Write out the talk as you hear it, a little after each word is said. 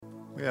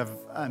We have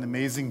an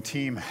amazing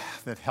team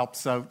that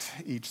helps out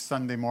each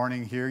Sunday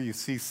morning here. You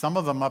see some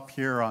of them up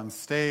here on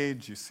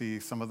stage. You see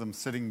some of them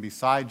sitting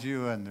beside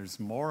you, and there's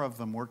more of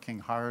them working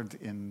hard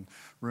in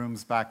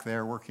rooms back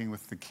there, working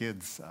with the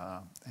kids.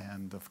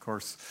 And of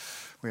course,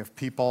 we have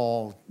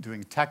people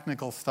doing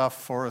technical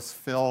stuff for us,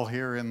 Phil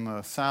here in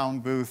the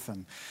sound booth,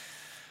 and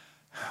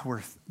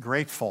we're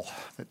grateful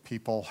that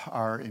people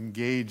are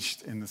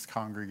engaged in this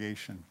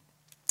congregation.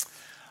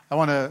 I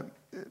want to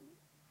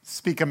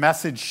speak a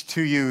message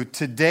to you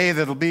today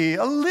that'll be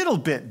a little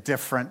bit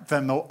different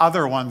than the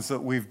other ones that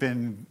we've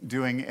been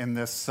doing in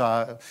this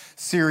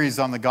series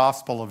on the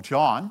Gospel of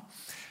John.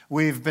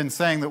 We've been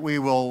saying that we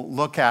will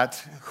look at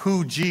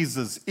who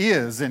Jesus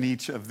is in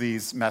each of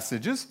these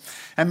messages.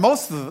 And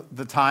most of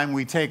the time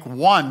we take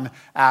one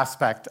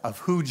aspect of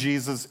who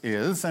Jesus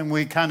is and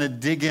we kind of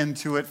dig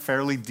into it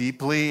fairly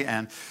deeply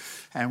and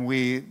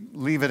we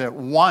leave it at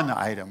one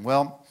item.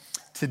 Well,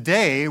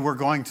 today we're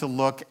going to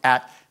look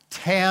at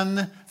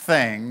 10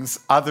 things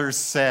others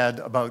said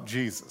about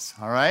Jesus,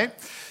 all right?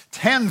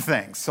 10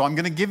 things. So I'm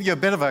going to give you a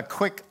bit of a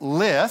quick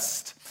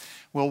list.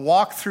 We'll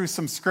walk through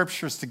some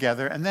scriptures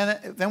together, and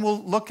then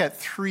we'll look at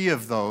 3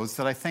 of those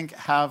that I think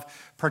have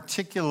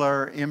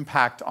particular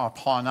impact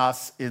upon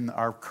us in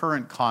our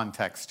current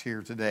context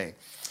here today.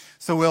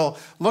 So we'll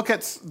look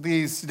at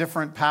these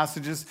different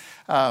passages.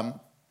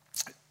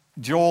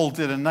 Joel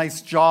did a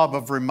nice job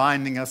of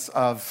reminding us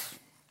of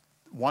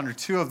 1 or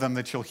 2 of them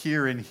that you'll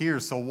hear in here.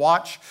 So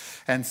watch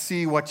and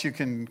see what you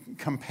can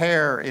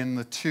compare in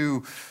the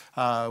 2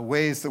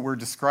 ways that we're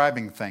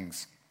describing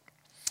things.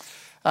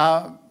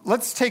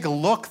 Let's take a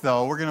look,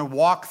 though. We're going to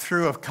walk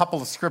through a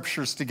couple of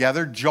scriptures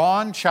together.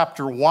 John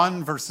chapter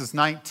 1, verses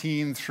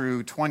 19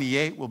 through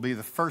 28 will be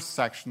the first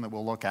section that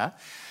we'll look at.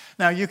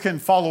 Now, you can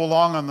follow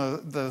along on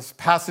the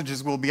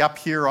passages will be up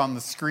here on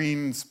the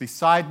screens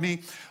beside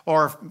me,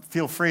 or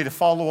feel free to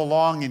follow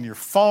along in your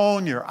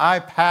phone, your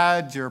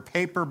iPad, your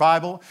paper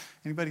Bible.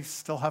 Anybody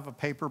still have a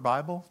paper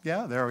Bible?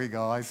 Yeah, there we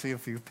go. I see a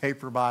few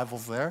paper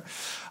Bibles there.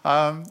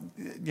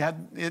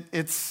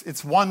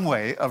 It's one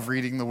way of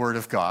reading the Word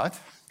of God.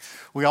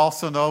 We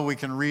also know we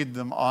can read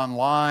them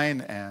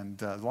online,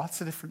 and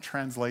lots of different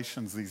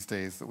translations these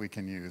days that we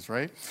can use,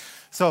 right?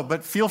 So,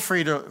 but feel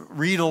free to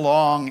read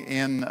along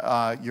in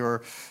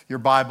your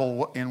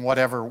Bible in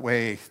whatever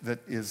way that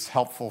is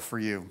helpful for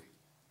you.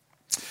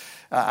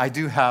 I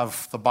do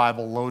have the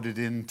Bible loaded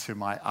into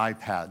my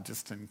iPad,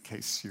 just in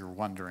case you're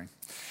wondering.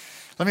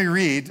 Let me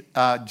read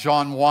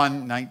John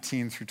 1,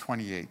 19 through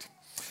 28.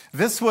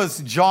 This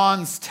was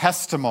John's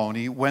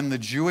testimony when the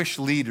Jewish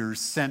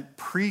leaders sent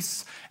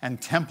priests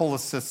and temple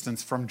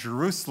assistants from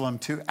Jerusalem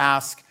to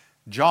ask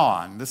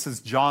John, this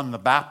is John the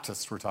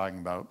Baptist we're talking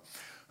about,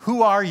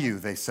 "Who are you?"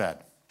 they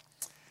said.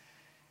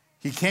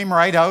 He came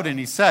right out and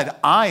he said,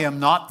 "I am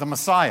not the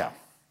Messiah."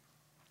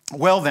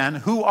 "Well then,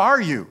 who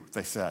are you?"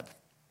 they said.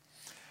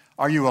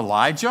 "Are you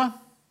Elijah?"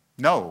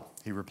 "No,"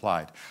 he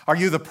replied. "Are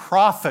you the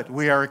prophet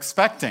we are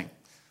expecting?"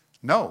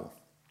 "No."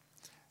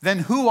 "Then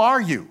who are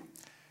you?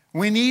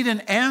 We need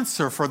an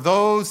answer for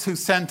those who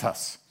sent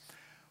us.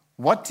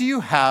 What do you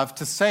have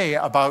to say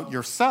about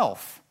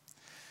yourself?"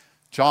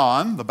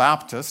 John the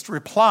Baptist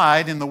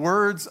replied in the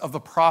words of the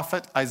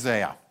prophet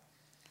Isaiah,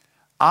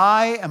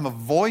 "I am a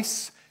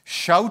voice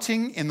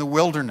shouting in the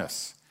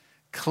wilderness,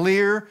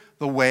 clear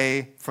the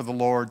way for the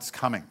Lord's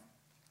coming."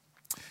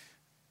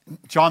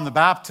 John the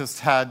Baptist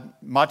had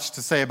much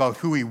to say about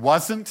who he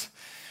wasn't.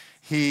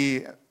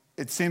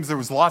 It seems there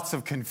was lots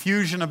of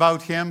confusion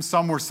about him.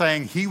 Some were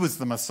saying he was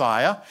the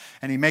Messiah,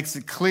 and he makes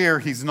it clear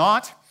he's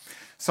not.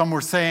 Some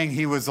were saying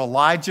he was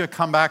Elijah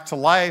come back to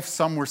life.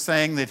 Some were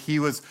saying that he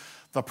was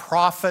the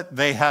prophet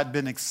they had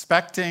been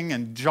expecting.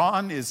 And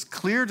John is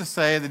clear to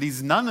say that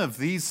he's none of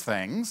these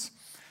things.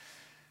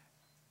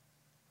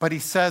 But he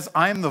says,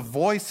 "I am the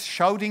voice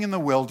shouting in the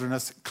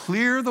wilderness,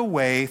 clear the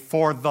way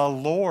for the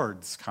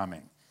Lord's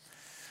coming."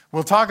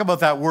 We'll talk about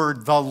that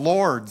word, the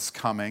Lord's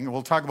coming.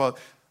 We'll talk about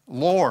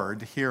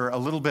Lord here a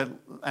little bit,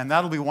 and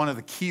that'll be one of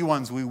the key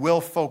ones we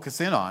will focus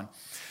in on.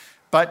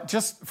 But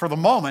just for the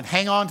moment,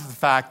 hang on to the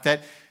fact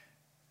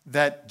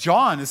that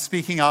John is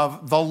speaking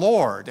of the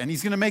Lord, and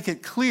he's going to make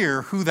it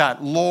clear who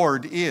that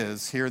Lord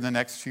is here in the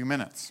next few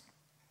minutes.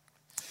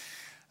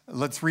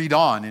 Let's read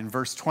on. In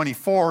verse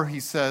 24, he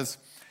says,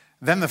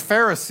 "Then the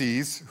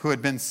Pharisees who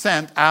had been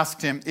sent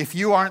asked him, 'If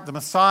you aren't the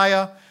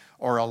Messiah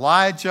or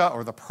Elijah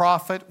or the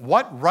prophet,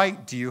 what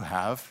right do you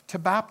have to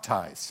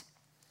baptize?'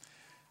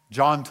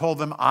 John told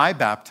them, 'I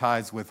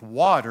baptize with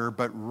water,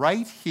 but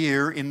right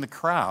here in the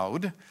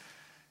crowd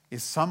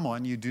is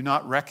someone you do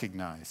not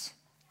recognize.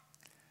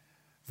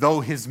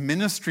 Though his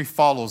ministry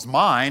follows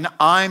mine,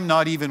 I'm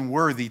not even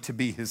worthy to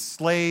be his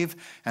slave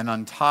and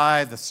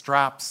untie the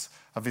straps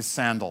of his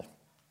sandal.'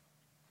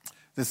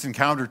 This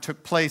encounter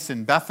took place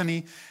in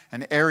Bethany,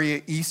 an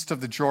area east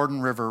of the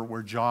Jordan River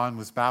where John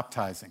was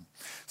baptizing.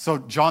 So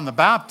John the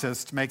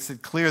Baptist makes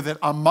it clear that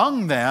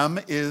among them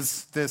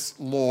is this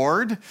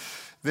Lord,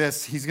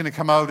 he's going to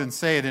come out and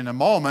say it in a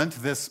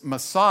moment, this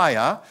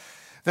Messiah.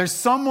 There's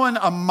someone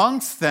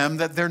amongst them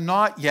that they're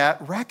not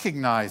yet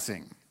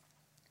recognizing.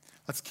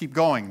 Let's keep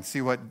going and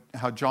see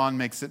how John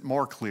makes it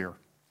more clear.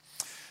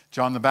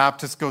 John the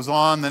Baptist goes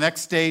on. The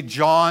next day,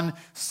 John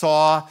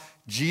saw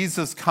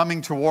Jesus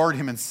coming toward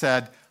him and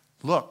said,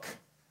 "Look,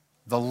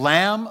 the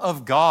Lamb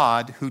of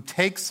God who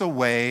takes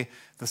away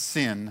the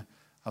sin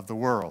of the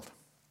world."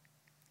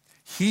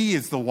 He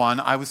is the one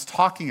I was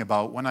talking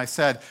about when I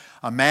said,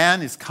 "A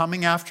man is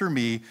coming after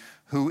me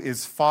who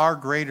is far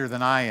greater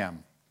than I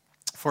am,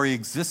 for he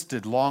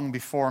existed long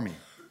before me.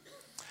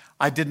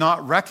 I did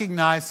not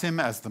recognize him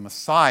as the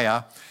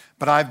Messiah,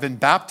 but I've been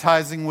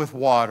baptizing with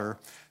water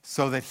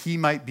so that he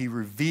might be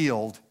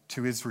revealed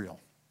to Israel."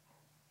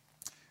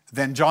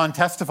 Then John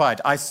testified,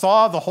 "I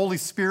saw the Holy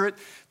Spirit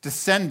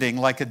descending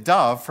like a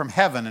dove from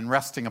heaven and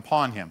resting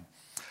upon him.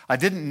 I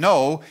didn't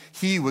know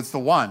he was the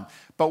one,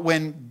 but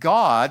when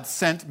God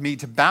sent me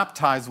to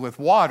baptize with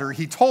water,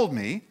 he told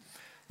me,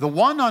 'The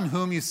one on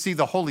whom you see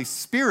the Holy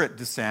Spirit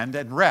descend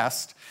and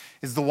rest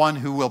is the one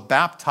who will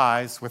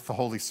baptize with the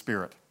Holy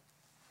Spirit.'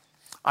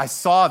 I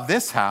saw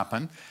this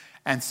happen,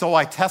 and so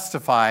I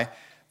testify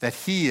that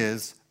he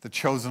is the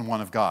chosen one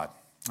of God."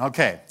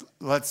 Okay,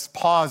 let's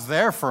pause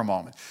there for a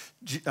moment.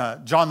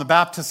 John the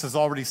Baptist has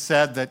already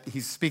said that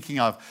he's speaking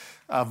of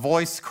a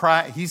voice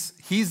cry.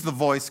 He's the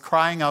voice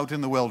crying out in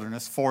the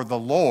wilderness for the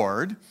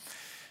Lord.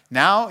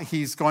 Now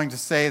he's going to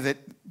say that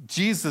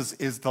Jesus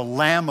is the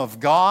Lamb of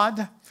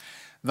God,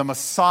 the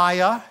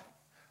Messiah,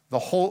 the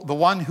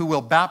one who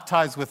will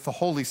baptize with the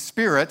Holy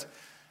Spirit,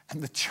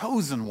 and the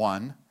chosen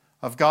one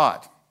of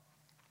God.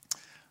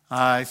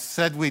 I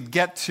said we'd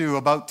get to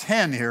about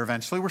 10 here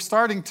eventually. We're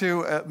starting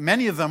to,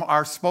 many of them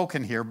are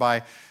spoken here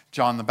by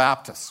John the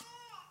Baptist.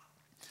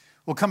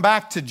 We'll come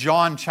back to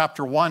John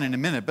chapter 1 in a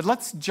minute, but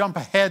let's jump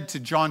ahead to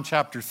John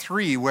chapter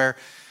 3, where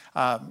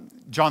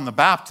John the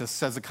Baptist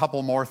says a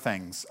couple more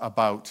things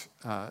about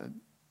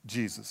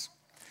Jesus.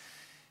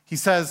 He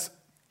says,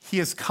 "He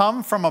has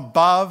come from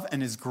above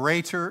and is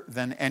greater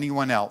than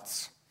anyone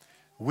else.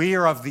 We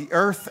are of the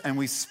earth and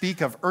we speak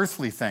of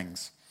earthly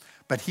things,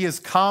 but he has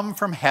come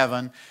from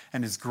heaven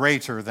and is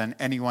greater than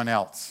anyone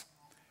else.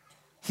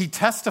 He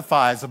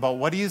testifies about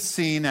what he has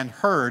seen and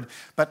heard,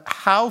 but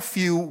how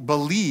few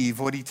believe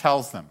what he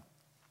tells them.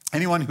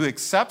 Anyone who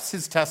accepts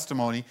his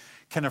testimony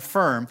can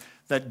affirm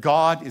that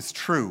God is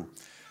true,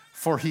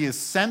 for he is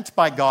sent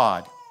by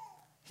God.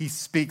 He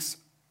speaks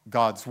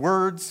God's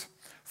words,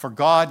 for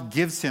God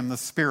gives him the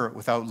Spirit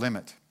without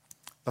limit.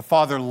 The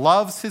Father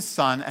loves his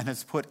Son and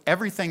has put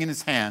everything in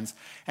his hands,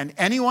 and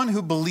anyone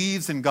who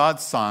believes in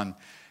God's Son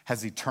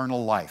has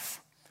eternal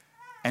life.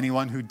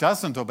 Anyone who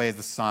doesn't obey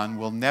the Son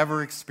will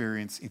never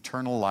experience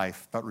eternal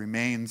life, but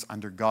remains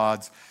under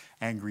God's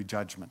angry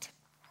judgment."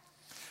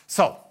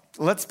 So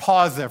let's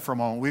pause there for a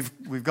moment.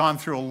 We've gone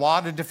through a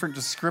lot of different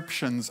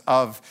descriptions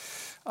of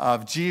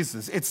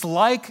Jesus. It's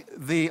like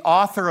the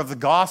author of the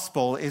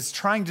gospel is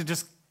trying to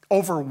just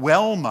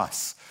overwhelm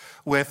us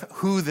with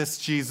who this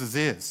Jesus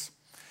is.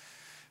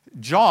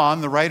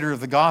 John, the writer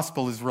of the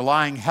gospel, is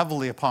relying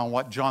heavily upon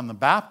what John the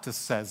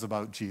Baptist says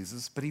about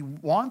Jesus, but he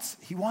wants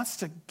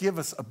to give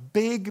us a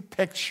big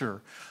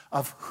picture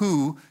of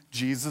who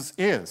Jesus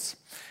is.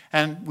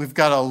 And we've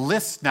got a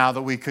list now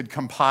that we could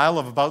compile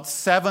of about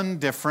 7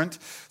 different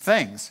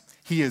things.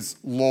 He is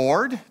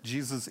Lord.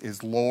 Jesus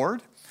is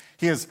Lord.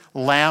 He is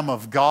Lamb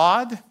of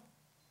God.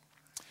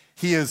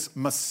 He is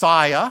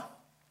Messiah.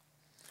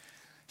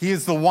 He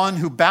is the one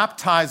who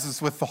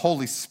baptizes with the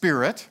Holy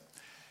Spirit.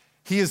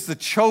 He is the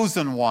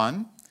chosen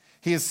one.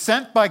 He is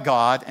sent by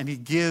God, and he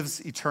gives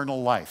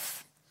eternal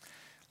life.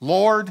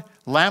 Lord,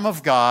 Lamb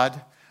of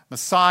God,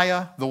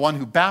 Messiah, the one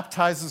who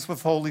baptizes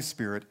with the Holy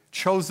Spirit,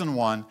 chosen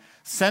one,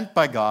 sent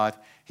by God,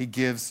 he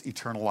gives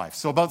eternal life.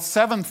 So about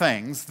 7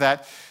 things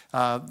that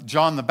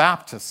John the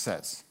Baptist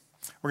says.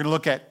 We're going to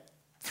look at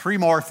 3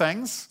 more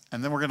things,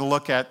 and then we're going to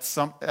look at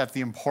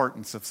the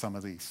importance of some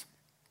of these.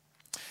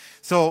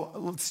 So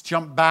let's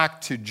jump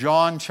back to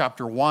John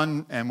chapter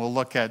 1, and we'll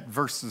look at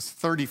verses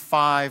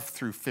 35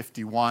 through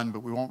 51, but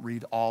we won't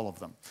read all of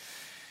them.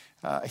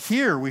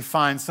 Here we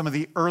find some of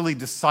the early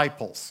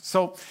disciples.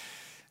 So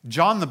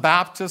John the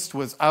Baptist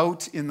was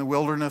out in the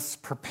wilderness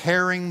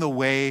preparing the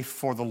way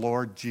for the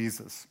Lord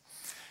Jesus.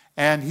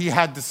 And he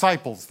had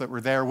disciples that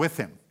were there with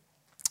him.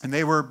 And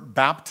they were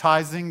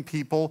baptizing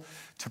people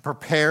to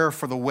prepare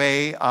for the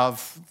way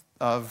of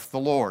the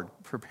Lord,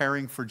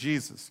 preparing for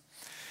Jesus.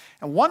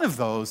 And one of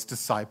those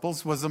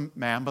disciples was a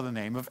man by the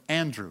name of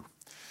Andrew.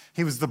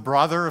 He was the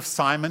brother of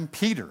Simon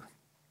Peter.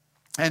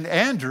 And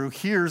Andrew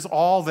hears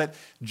all that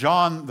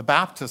John the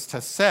Baptist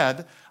has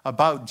said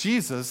about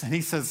Jesus, and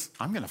he says,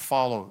 "I'm going to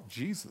follow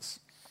Jesus."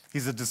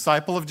 He's a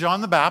disciple of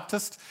John the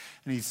Baptist,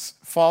 and he's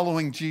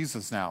following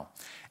Jesus now.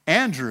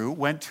 Andrew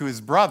went to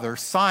his brother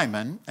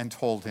Simon and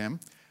told him,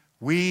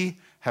 "We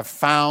have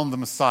found the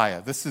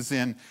Messiah." This is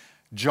in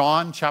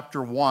John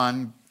chapter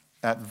 1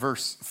 at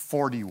verse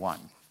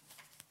 41.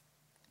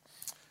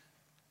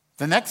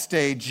 The next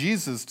day,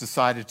 Jesus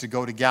decided to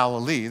go to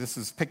Galilee. This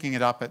is picking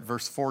it up at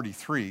verse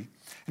 43.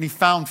 And he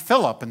found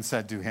Philip and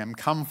said to him,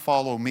 "Come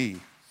follow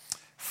me."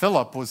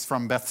 Philip was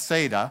from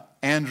Bethsaida,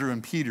 Andrew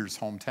and Peter's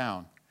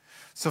hometown.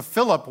 So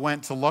Philip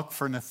went to look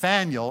for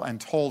Nathanael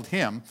and told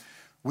him,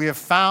 "We have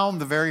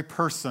found the very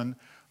person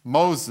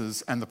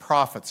Moses and the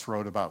prophets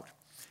wrote about.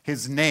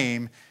 His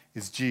name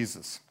is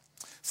Jesus."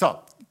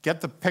 So get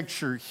the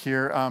picture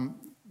here.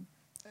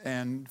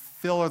 And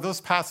Phil, are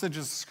those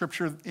passages of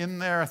Scripture in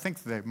there? I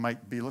think they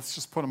might be. Let's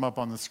just put them up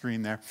on the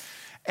screen there.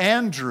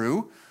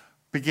 Andrew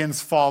begins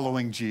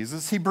following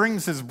Jesus. He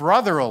brings his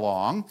brother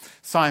along,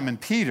 Simon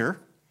Peter,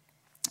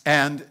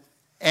 and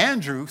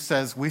Andrew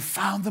says, "We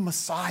found the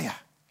Messiah."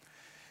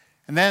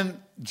 And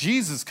then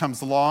Jesus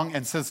comes along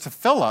and says to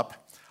Philip,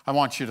 "I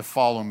want you to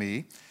follow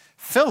me."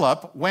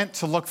 Philip went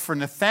to look for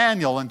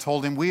Nathanael and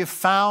told him, "We have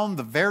found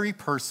the very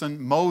person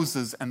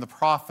Moses and the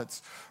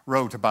prophets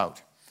wrote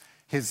about.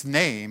 His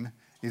name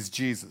is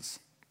Jesus."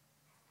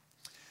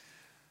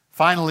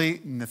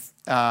 Finally,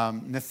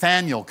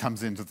 Nathanael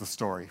comes into the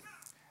story.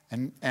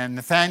 And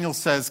Nathanael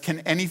says, "Can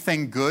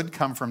anything good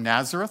come from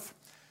Nazareth?"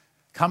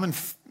 "Come and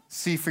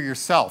see for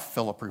yourself,"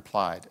 Philip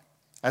replied.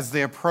 As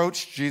they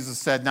approached, Jesus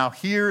said, "Now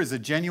here is a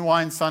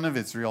genuine son of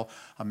Israel,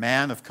 a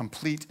man of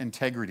complete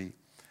integrity."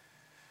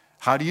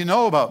 "How do you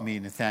know about me?"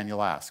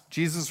 Nathanael asked.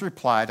 Jesus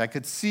replied, "I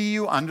could see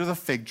you under the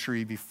fig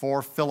tree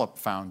before Philip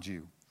found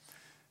you."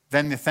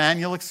 Then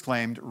Nathanael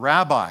exclaimed,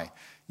 "Rabbi,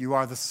 you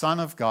are the Son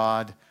of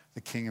God,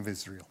 the King of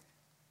Israel."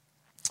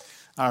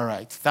 All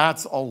right,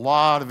 that's a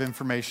lot of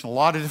information, a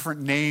lot of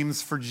different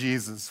names for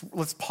Jesus.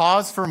 Let's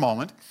pause for a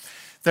moment.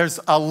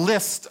 There's a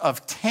list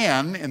of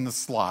 10 in the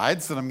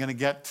slides that I'm going to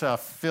get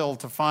Phil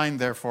to find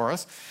there for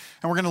us.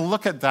 And we're going to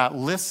look at that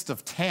list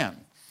of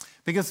 10.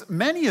 Because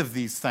many of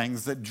these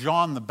things that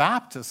John the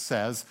Baptist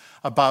says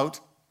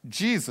about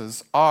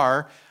Jesus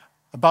are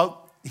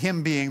about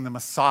him being the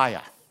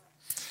Messiah.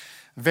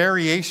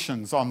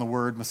 Variations on the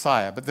word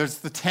Messiah, but there's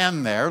the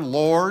 10 there: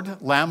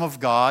 Lord, Lamb of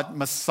God,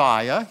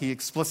 Messiah. He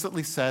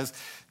explicitly says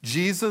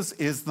Jesus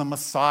is the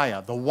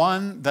Messiah, the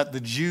one that the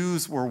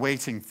Jews were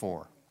waiting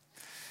for.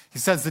 He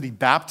says that he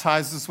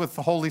baptizes with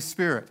the Holy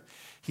Spirit.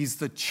 He's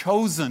the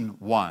chosen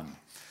one.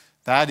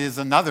 That is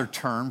another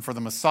term for the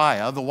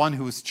Messiah, the one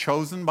who is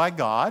chosen by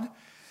God.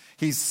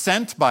 He's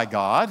sent by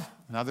God,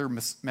 another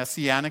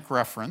messianic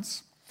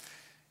reference.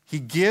 He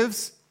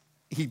gives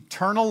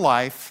eternal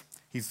life.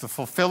 He's the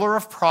fulfiller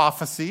of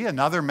prophecy,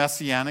 another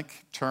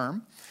messianic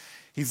term.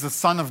 He's the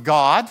Son of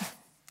God.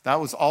 That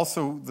was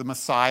also the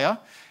Messiah.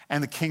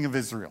 And the King of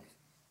Israel,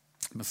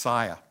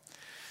 Messiah.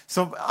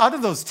 So out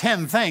of those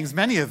 10 things,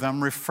 many of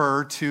them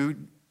refer to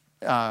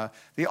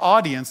the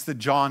audience that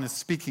John is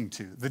speaking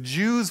to. The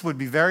Jews would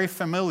be very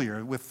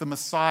familiar with the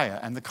Messiah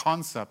and the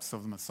concepts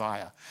of the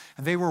Messiah.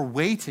 And they were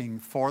waiting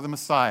for the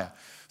Messiah.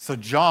 So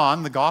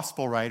John, the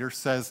gospel writer,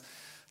 says,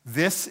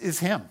 this is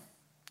him.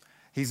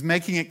 He's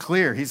making it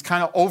clear. He's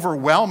kind of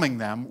overwhelming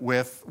them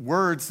with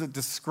words that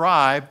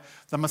describe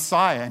the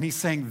Messiah. And he's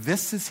saying,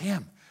 this is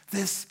him.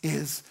 This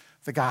is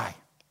the guy.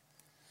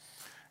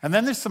 And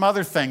then there's some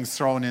other things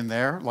thrown in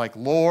there, like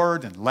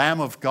Lord and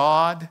Lamb of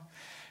God,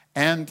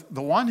 and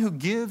the one who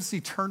gives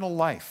eternal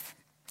life.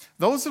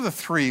 Those are the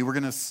three we're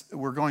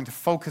going to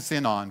focus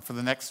in on for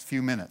the next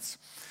few minutes,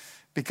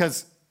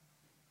 because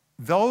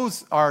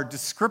those are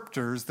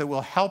descriptors that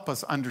will help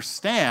us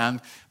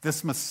understand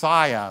this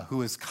Messiah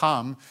who has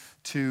come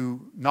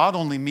to not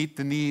only meet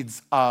the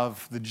needs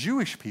of the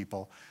Jewish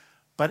people,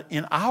 but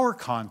in our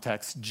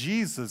context,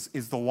 Jesus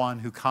is the one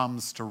who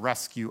comes to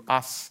rescue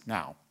us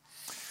now.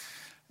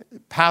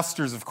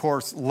 Pastors, of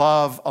course,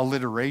 love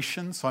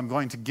alliteration, so I'm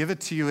going to give it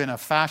to you in a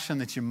fashion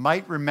that you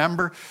might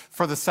remember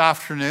for this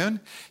afternoon.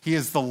 He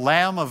is the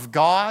Lamb of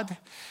God,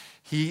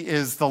 he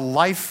is the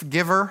life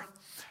giver,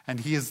 and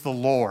he is the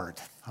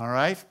Lord, all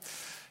right?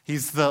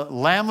 He's the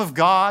Lamb of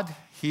God,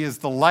 he is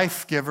the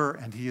life giver,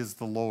 and he is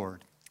the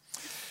Lord.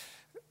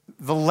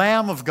 The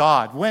Lamb of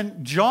God.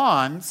 When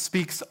John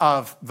speaks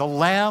of the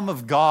Lamb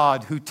of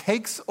God who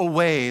takes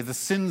away the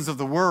sins of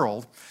the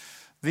world,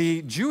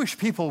 the Jewish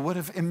people would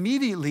have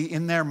immediately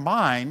in their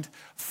mind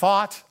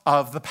thought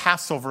of the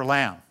Passover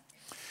lamb.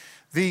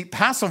 The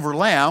Passover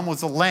lamb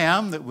was a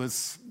lamb that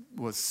was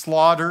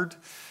slaughtered,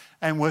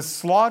 and was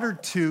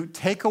slaughtered to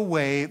take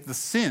away the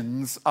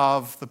sins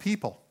of the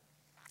people.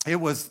 It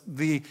was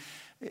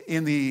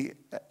in the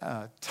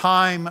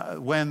time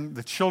when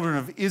the children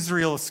of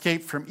Israel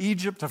escaped from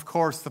Egypt. Of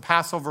course, the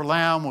Passover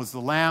lamb was the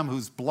lamb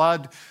whose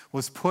blood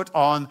was put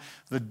on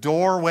the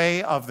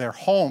doorway of their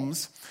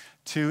homes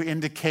to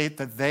indicate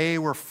that they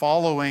were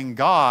following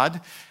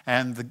God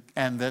and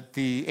that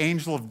the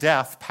angel of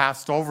death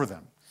passed over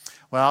them.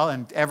 Well,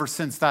 and ever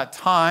since that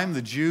time,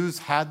 the Jews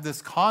had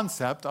this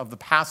concept of the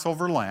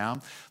Passover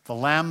lamb, the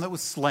lamb that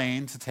was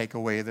slain to take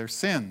away their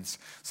sins.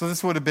 So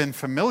this would have been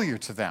familiar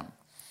to them.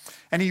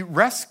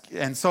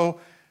 And so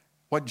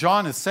what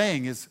John is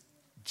saying is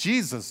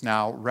Jesus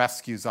now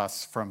rescues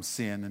us from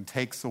sin and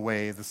takes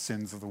away the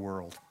sins of the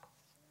world.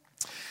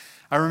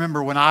 I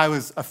remember when I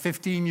was a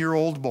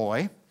 15-year-old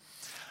boy,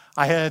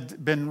 I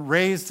had been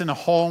raised in a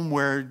home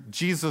where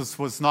Jesus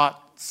was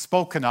not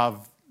spoken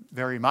of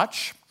very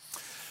much,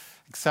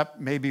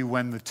 except maybe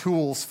when the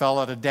tools fell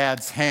out of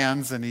Dad's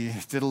hands and he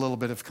did a little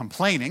bit of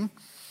complaining.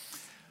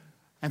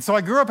 And so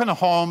I grew up in a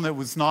home that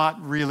was not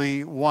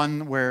really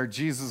one where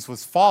Jesus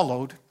was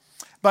followed,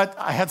 but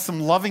I had some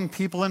loving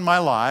people in my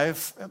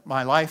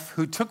life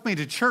who took me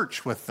to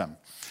church with them.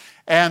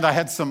 And I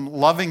had some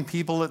loving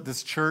people at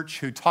this church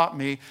who taught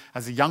me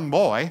as a young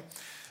boy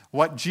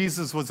what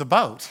Jesus was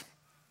about.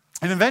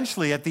 And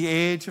eventually, at the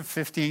age of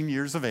 15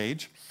 years of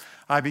age,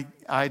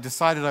 I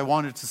decided I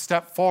wanted to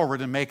step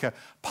forward and make a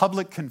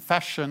public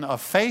confession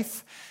of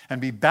faith and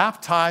be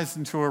baptized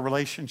into a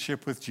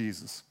relationship with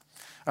Jesus.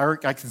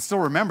 I can still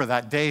remember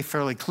that day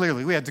fairly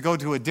clearly. We had to go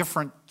to a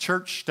different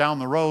church down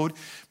the road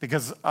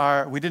because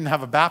we didn't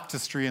have a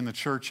baptistry in the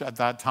church at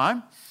that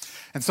time.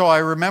 And so I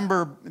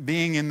remember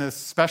being in this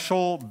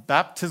special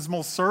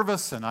baptismal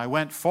service, and I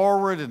went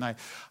forward and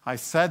I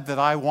said that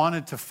I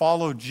wanted to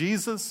follow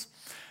Jesus,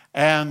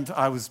 and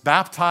I was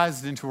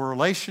baptized into a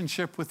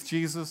relationship with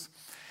Jesus.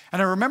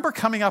 And I remember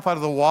coming up out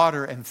of the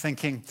water and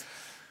thinking,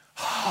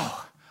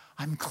 oh,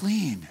 I'm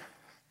clean.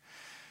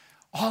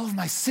 All of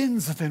my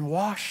sins have been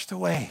washed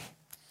away.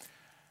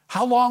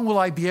 How long will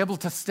I be able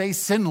to stay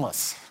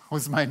sinless?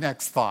 Was my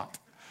next thought.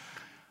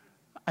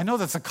 I know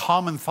that's a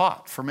common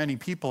thought for many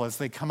people as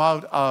they come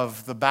out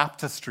of the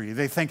baptistry.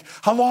 They think,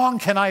 how long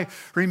can I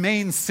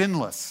remain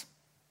sinless?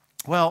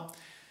 Well,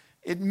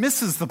 it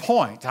misses the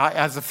point.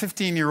 As a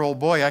 15-year-old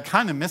boy, I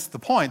kind of missed the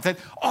point that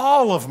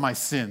all of my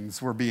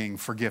sins were being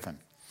forgiven.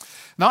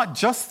 Not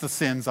just the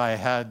sins I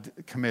had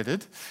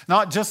committed,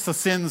 not just the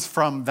sins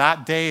from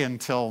that day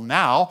until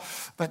now,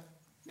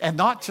 and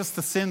not just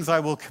the sins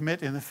I will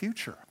commit in the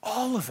future.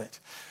 All of it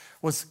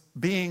was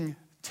being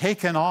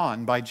taken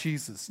on by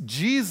Jesus.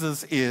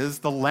 Jesus is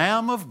the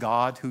Lamb of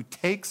God who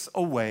takes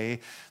away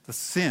the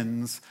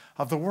sins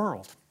of the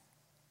world.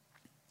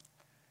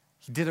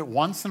 He did it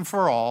once and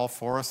for all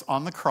for us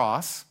on the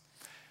cross,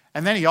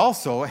 and then he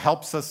also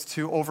helps us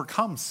to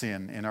overcome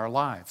sin in our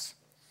lives.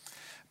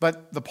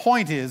 But the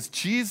point is,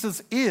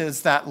 Jesus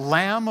is that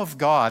Lamb of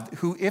God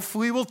who, if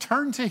we will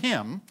turn to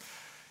him,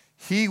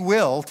 he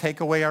will take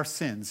away our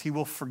sins. He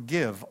will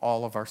forgive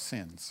all of our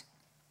sins.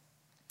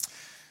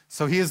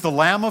 So he is the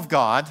Lamb of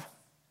God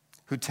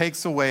who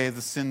takes away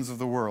the sins of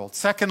the world.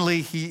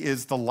 Secondly, he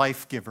is the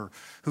life giver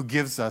who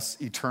gives us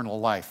eternal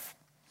life.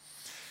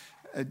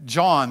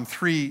 John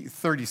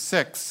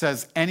 3:36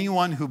 says,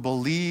 anyone who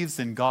believes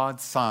in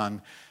God's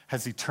Son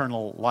has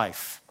eternal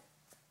life.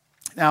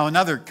 Now,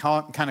 another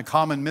kind of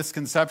common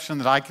misconception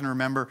that I can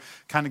remember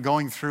kind of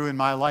going through in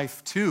my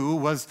life too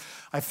was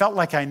I felt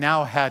like I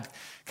now had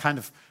kind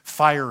of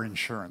fire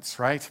insurance,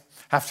 right?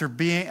 After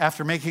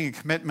making a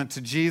commitment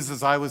to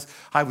Jesus, I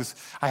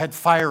had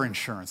fire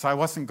insurance. I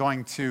wasn't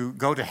going to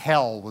go to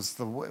hell was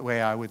the way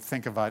I would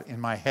think about it in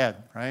my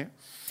head, right?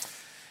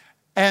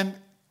 And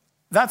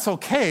that's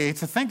okay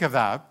to think of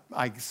that,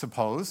 I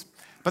suppose.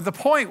 But the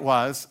point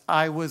was,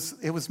 it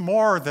was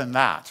more than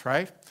that,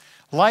 right?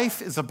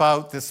 Life is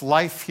about this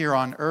life here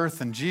on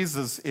earth, and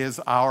Jesus is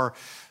our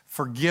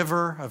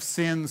forgiver of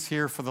sins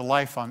here for the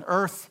life on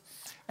earth.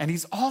 And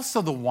he's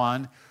also the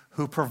one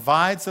who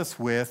provides us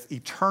with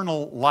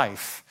eternal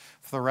life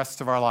for the rest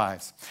of our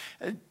lives.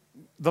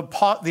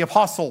 The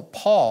Apostle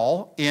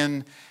Paul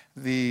in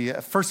the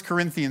 1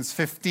 Corinthians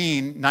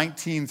 15,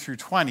 19 through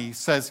 20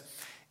 says,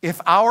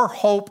 if our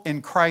hope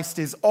in Christ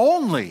is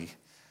only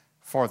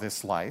for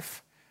this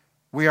life,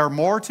 we are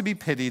more to be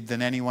pitied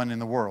than anyone in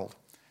the world.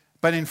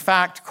 But in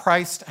fact,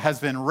 Christ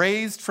has been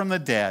raised from the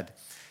dead.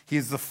 He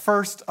is the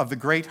first of the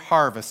great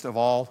harvest of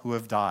all who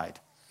have died.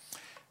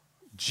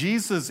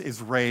 Jesus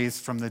is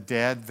raised from the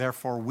dead,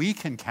 therefore we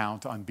can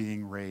count on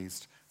being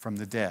raised from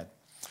the dead.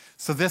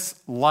 So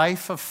this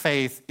life of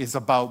faith is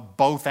about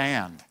both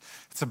and.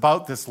 It's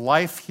about this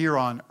life here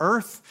on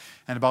earth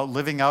and about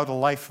living out a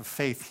life of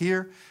faith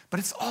here, but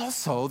it's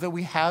also that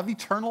we have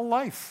eternal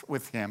life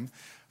with him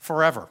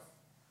forever.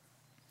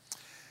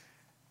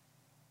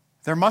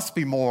 There must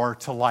be more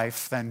to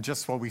life than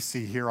just what we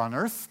see here on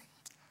earth,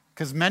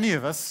 because many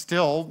of us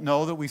still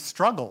know that we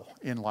struggle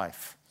in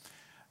life.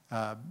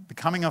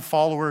 Becoming a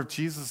follower of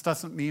Jesus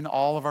doesn't mean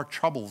all of our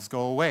troubles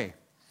go away.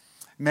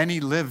 Many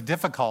live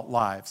difficult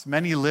lives.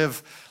 Many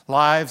live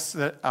lives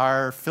that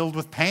are filled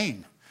with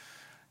pain.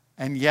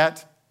 And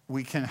yet,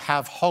 we can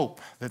have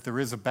hope that there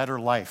is a better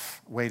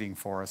life waiting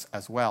for us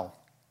as well.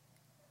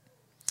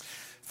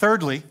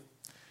 Thirdly,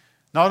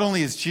 not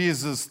only is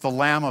Jesus the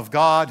Lamb of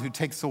God who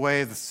takes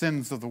away the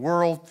sins of the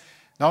world,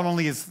 not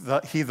only is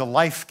he the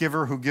life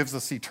giver who gives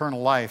us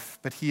eternal life,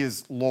 but he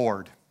is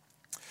Lord.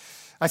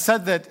 I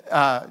said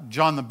that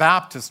John the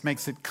Baptist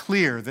makes it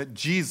clear that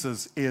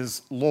Jesus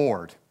is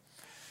Lord.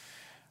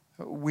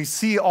 We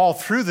see all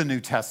through the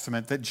New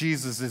Testament that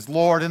Jesus is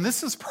Lord, and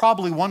this is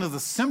probably one of the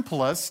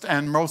simplest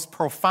and most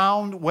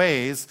profound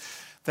ways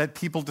that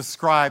people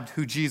described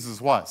who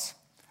Jesus was.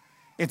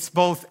 It's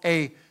both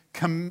a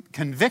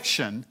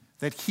conviction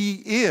that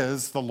he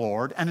is the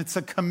Lord, and it's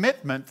a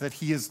commitment that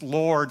he is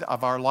Lord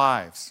of our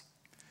lives.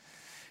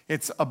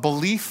 It's a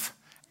belief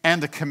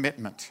and a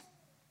commitment.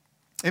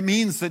 It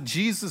means that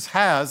Jesus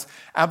has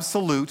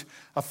absolute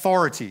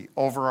authority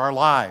over our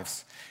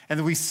lives, and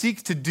that we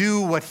seek to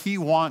do what he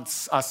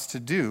wants us to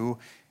do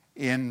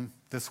in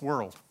this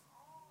world.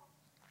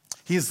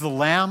 He is the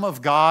Lamb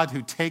of God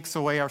who takes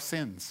away our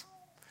sins.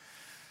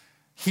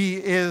 He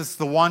is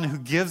the one who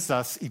gives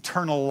us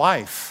eternal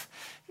life.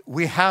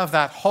 We have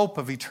that hope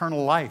of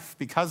eternal life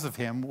because of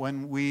him.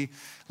 When we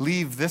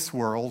leave this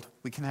world,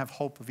 we can have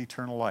hope of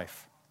eternal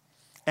life.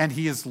 And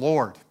he is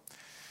Lord.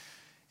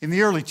 In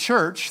the early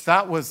church,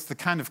 that was the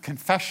kind of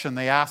confession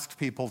they asked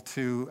people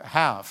to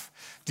have.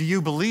 Do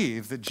you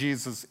believe that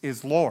Jesus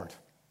is Lord?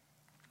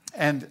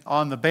 And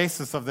on the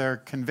basis of their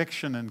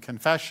conviction and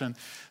confession,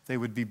 they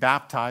would be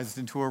baptized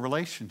into a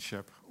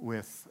relationship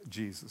with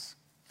Jesus.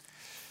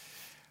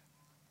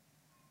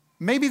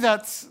 Maybe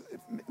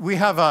we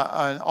have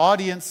an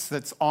audience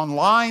that's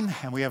online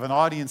and we have an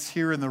audience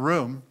here in the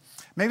room.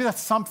 Maybe that's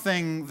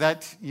something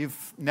that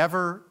you've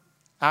never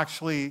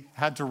actually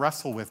had to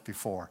wrestle with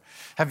before.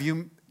 Have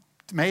you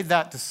made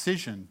that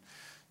decision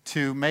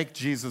to make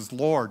Jesus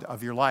Lord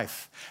of your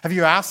life? Have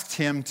you asked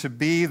him to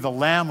be the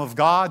Lamb of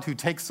God who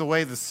takes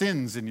away the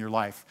sins in your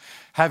life?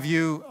 Have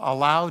you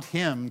allowed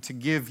him to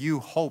give you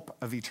hope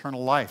of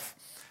eternal life?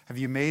 Have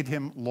you made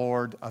him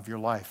Lord of your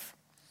life?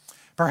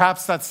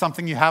 Perhaps that's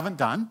something you haven't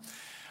done.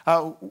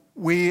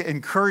 We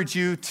encourage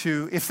you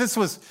to, if this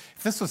was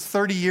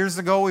 30 years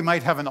ago, we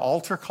might have an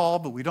altar call,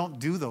 but we don't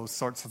do those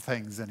sorts of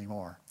things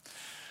anymore.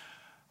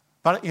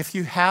 But if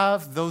you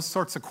have those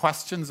sorts of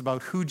questions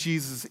about who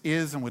Jesus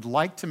is and would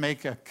like to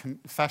make a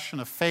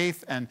confession of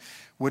faith and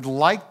would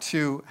like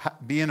to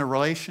be in a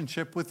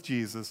relationship with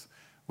Jesus,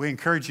 we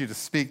encourage you to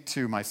speak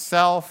to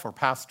myself or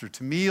Pastor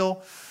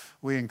Tamil.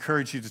 We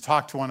encourage you to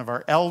talk to one of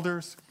our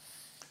elders.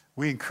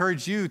 We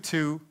encourage you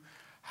to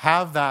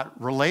have that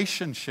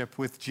relationship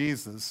with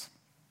Jesus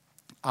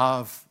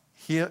of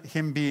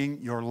him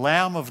being your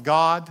Lamb of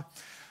God,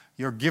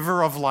 your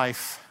giver of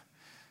life,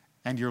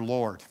 and your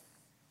Lord.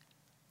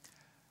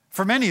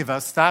 For many of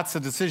us, that's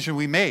a decision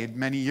we made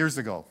many years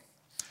ago.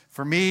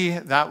 For me,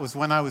 that was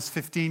when I was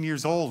 15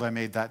 years old I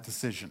made that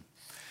decision.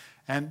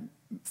 And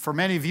for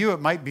many of you,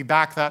 it might be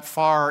back that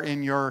far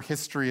in your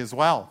history as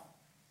well.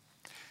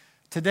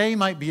 Today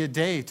might be a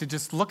day to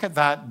just look at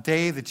that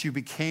day that you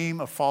became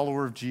a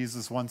follower of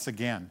Jesus once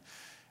again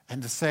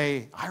and to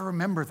say, I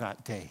remember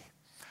that day.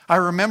 I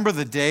remember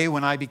the day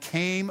when I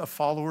became a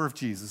follower of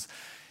Jesus.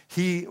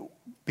 He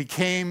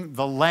became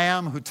the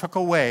Lamb who took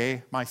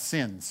away my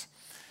sins.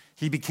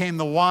 He became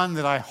the one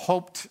that I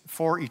hoped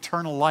for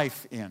eternal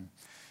life in.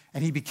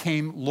 And he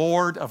became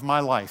Lord of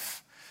my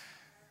life.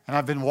 And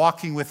I've been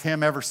walking with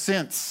him ever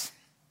since.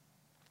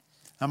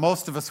 Now,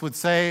 most of us would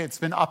say it's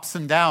been ups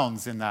and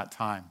downs in that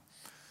time.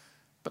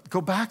 But go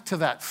back to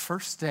that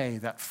first day,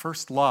 that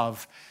first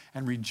love,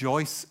 and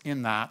rejoice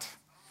in that.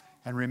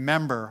 And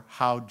remember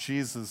how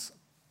Jesus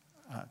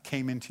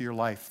came into your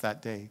life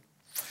that day.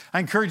 I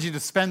encourage you to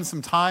spend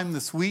some time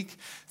this week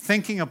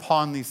thinking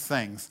upon these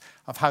things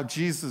of how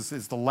Jesus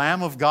is the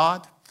Lamb of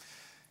God,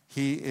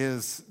 he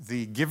is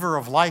the giver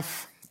of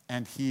life,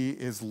 and he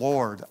is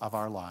Lord of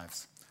our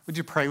lives. Would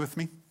you pray with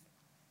me?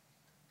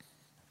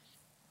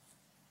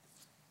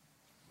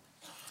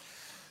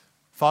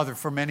 Father,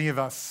 for many of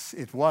us,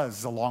 it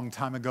was a long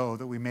time ago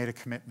that we made a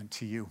commitment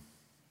to you.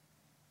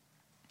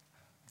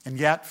 And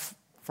yet,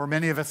 for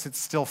many of us, it's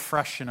still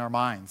fresh in our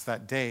minds,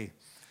 that day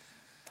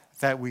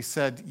that we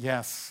said,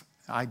 yes,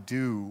 I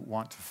do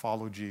want to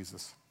follow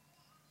Jesus.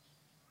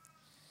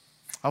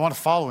 I want to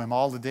follow him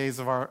all the days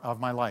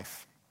of my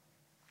life.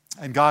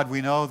 And God,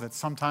 we know that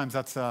sometimes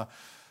there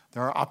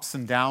are ups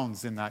and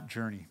downs in that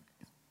journey.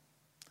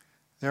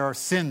 There are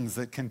sins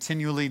that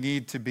continually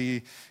need to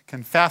be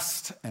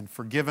confessed and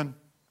forgiven.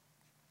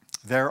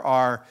 There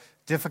are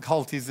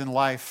difficulties in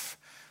life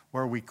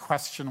where we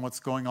question what's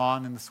going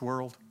on in this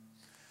world.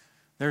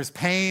 There's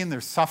pain,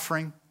 there's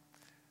suffering.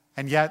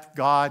 And yet,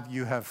 God,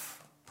 you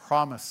have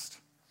promised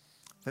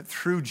that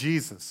through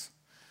Jesus,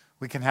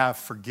 we can have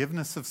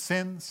forgiveness of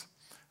sins,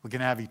 we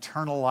can have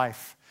eternal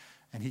life,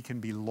 and he can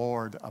be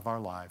Lord of our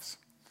lives.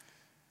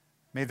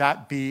 May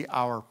that be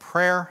our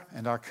prayer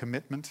and our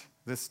commitment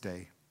this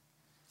day.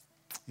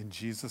 In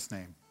Jesus'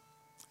 name,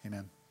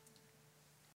 amen.